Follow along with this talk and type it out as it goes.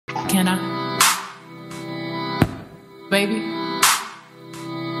Can I? Baby?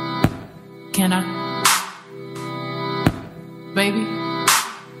 Can I? Baby?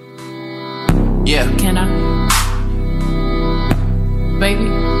 Yeah. Can I? Baby?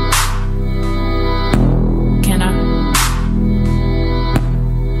 Can I?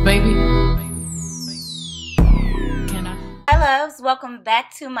 Baby? Can I? Hi loves, welcome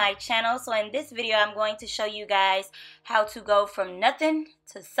back to my channel. So in this video I'm going to show you guys how to go from nothing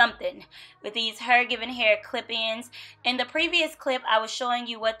to something with these HerGivenHair clip-ins. In the previous clip I was showing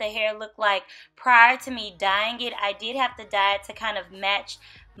you what the hair looked like prior to me dyeing it. I did have to dye it to kind of match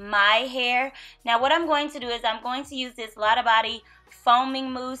my hair. Now what I'm going to do is I'm going to use this Lotta Body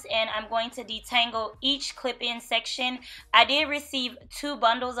foaming mousse and I'm going to detangle each clip-in section. I did receive 2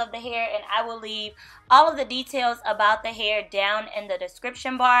 bundles of the hair and I will leave all of the details about the hair down in the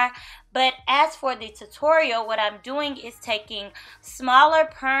description bar. But as for the tutorial, what I'm doing is taking smaller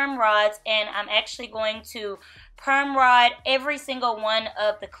perm rods and I'm actually going to perm rod every single one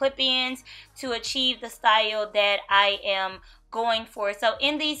of the clip-ins to achieve the style that I am going for. So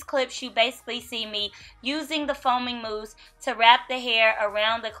in these clips you basically see me using the foaming mousse to wrap the hair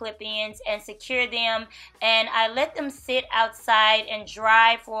around the clip-ins and secure them, and I let them sit outside and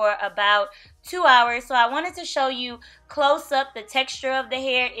dry for about 2 hours. So I wanted to show you close up the texture of the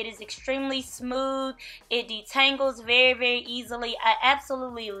hair. It is extremely smooth. It detangles very easily. I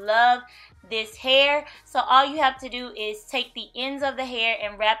absolutely love this hair. So all you have to do is take the ends of the hair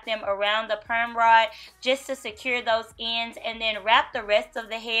and wrap them around the perm rod just to secure those ends, and then wrap the rest of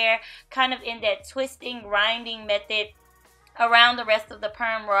the hair kind of in that twisting, grinding method around the rest of the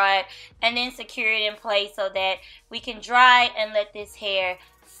perm rod, and then secure it in place so that we can dry and let this hair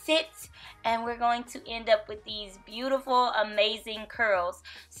sit, and we're going to end up with these beautiful, amazing curls.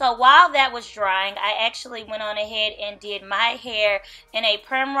 So while that was drying, I actually went on ahead and did my hair in a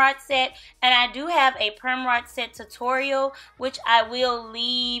perm rod set, and I do have a perm rod set tutorial which I will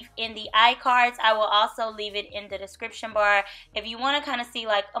leave in the iCards. I will also leave it in the description bar if you want to kind of see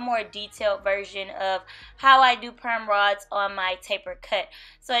like a more detailed version of how I do perm rods on my tapered cut.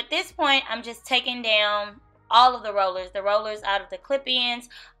 So at this point I'm just taking down all of the rollers out of the clip-ins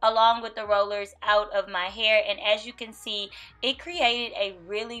along with the rollers out of my hair, and as you can see it created a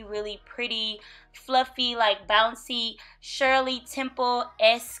really pretty fluffy, like bouncy Shirley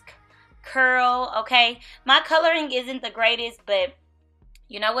Temple-esque curl. Okay, my coloring isn't the greatest, but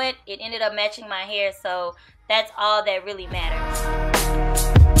you know what, it ended up matching my hair, so that's all that really matters.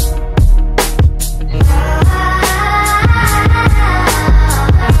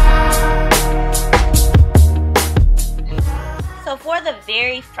 So for the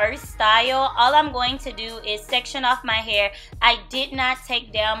very first style, all I'm going to do is section off my hair. I did not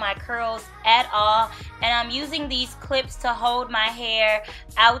take down my curls at all, and I'm using these clips to hold my hair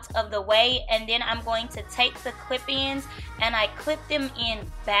out of the way, and then I'm going to take the clip-ins and I clip them in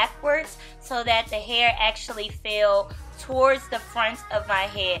backwards so that the hair actually fell towards the front of my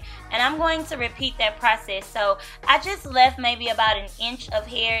head, and I'm going to repeat that process. So I just left maybe about an inch of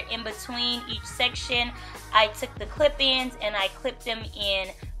hair in between each section. I took the clip-ins and I clipped them in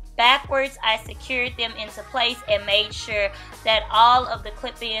backwards. I secured them into place and made sure that all of the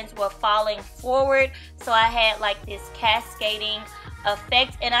clip-ins were falling forward, so I had like this cascading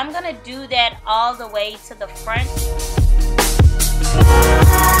effect, and I'm gonna do that all the way to the front.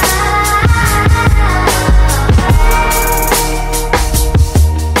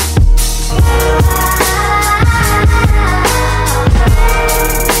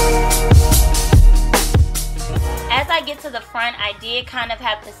 As I get to the front, I did kind of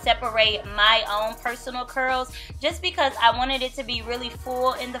have to separate my own personal curls just because I wanted it to be really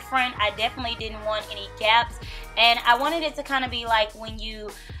full in the front. I definitely didn't want any gaps, and I wanted it to kind of be like when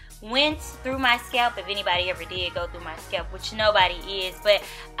you went through my scalp, if anybody ever did go through my scalp, which nobody is, but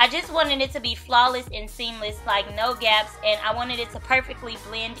I just wanted it to be flawless and seamless, like no gaps, and I wanted it to perfectly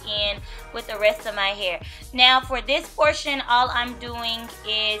blend in with the rest of my hair. Now for this portion, all I'm doing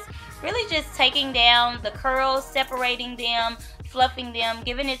is really just taking down the curls, separating them, fluffing them,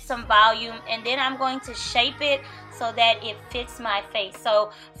 giving it some volume, and then I'm going to shape it so that it fits my face. So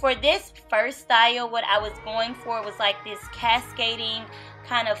for this first style, what I was going for was like this cascading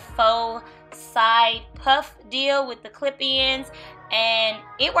kind of faux side puff deal with the clip-ins, and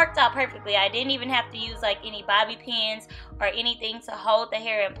it worked out perfectly. I didn't even have to use like any bobby pins or anything to hold the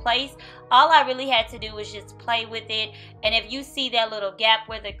hair in place. All I really had to do was just play with it. And if you see that little gap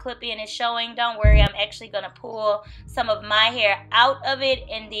where the clip-in is showing, don't worry, I'm actually going to pull some of my hair out of it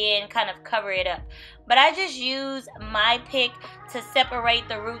and then kind of cover it up. But I just used my pick to separate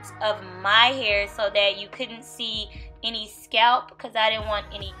the roots of my hair so that you couldn't see any scalp, because I didn't want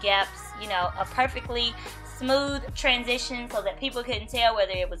any gaps. You know, a perfectly smooth transition so that people couldn't tell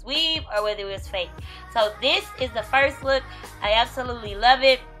whether it was weave or whether it was fake. So this is the first look. I absolutely love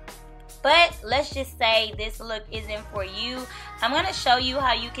it. But let's just say this look isn't for you. I'm going to show you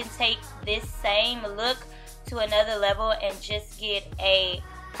how you can take this same look to another level and just get a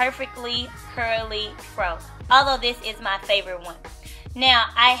perfectly curly fro. Although this is my favorite one. Now,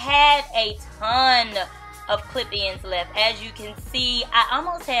 I had a ton of clip-ins left. As you can see, I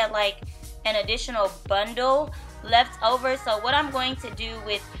almost had like an additional bundle left over. So what I'm going to do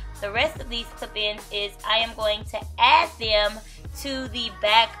with the rest of these clip-ins is I am going to add them to the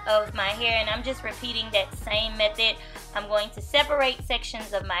back of my hair, and I'm just repeating that same method. I'm going to separate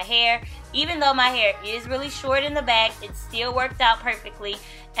sections of my hair. Even though my hair is really short in the back, it still worked out perfectly,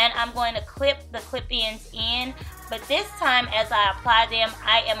 and I'm going to clip the clip-ins in. But this time, as I apply them,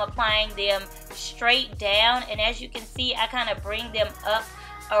 I am applying them straight down, and as you can see, I kind of bring them up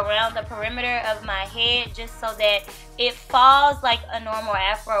around the perimeter of my head just so that it falls like a normal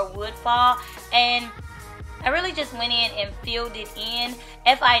afro would fall. And I really just went in and filled it in.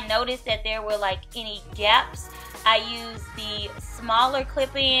 If I noticed that there were like any gaps, I used the smaller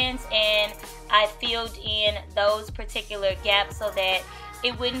clip-ins and I filled in those particular gaps so that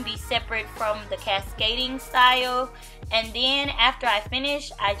it wouldn't be separate from the cascading style. And then after I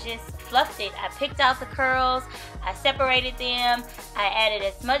finished, I just fluffed it. I picked out the curls, I separated them, I added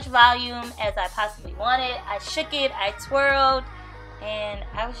as much volume as I possibly wanted, I shook it, I twirled, and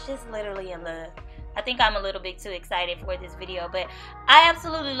I was just literally in love. I think I'm a little bit too excited for this video, but I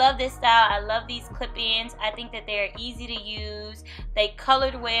absolutely love this style. I love these clip-ins. I think that they're easy to use. They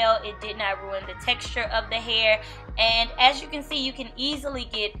colored well. It did not ruin the texture of the hair. And as you can see, you can easily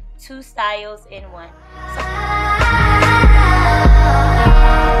get two styles in one.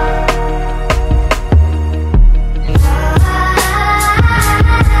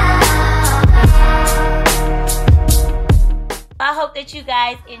 I hope that you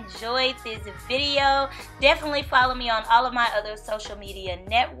guys enjoyed this video. Definitely follow me on all of my other social media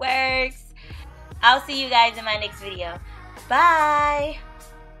networks. I'll see you guys in my next video. Bye!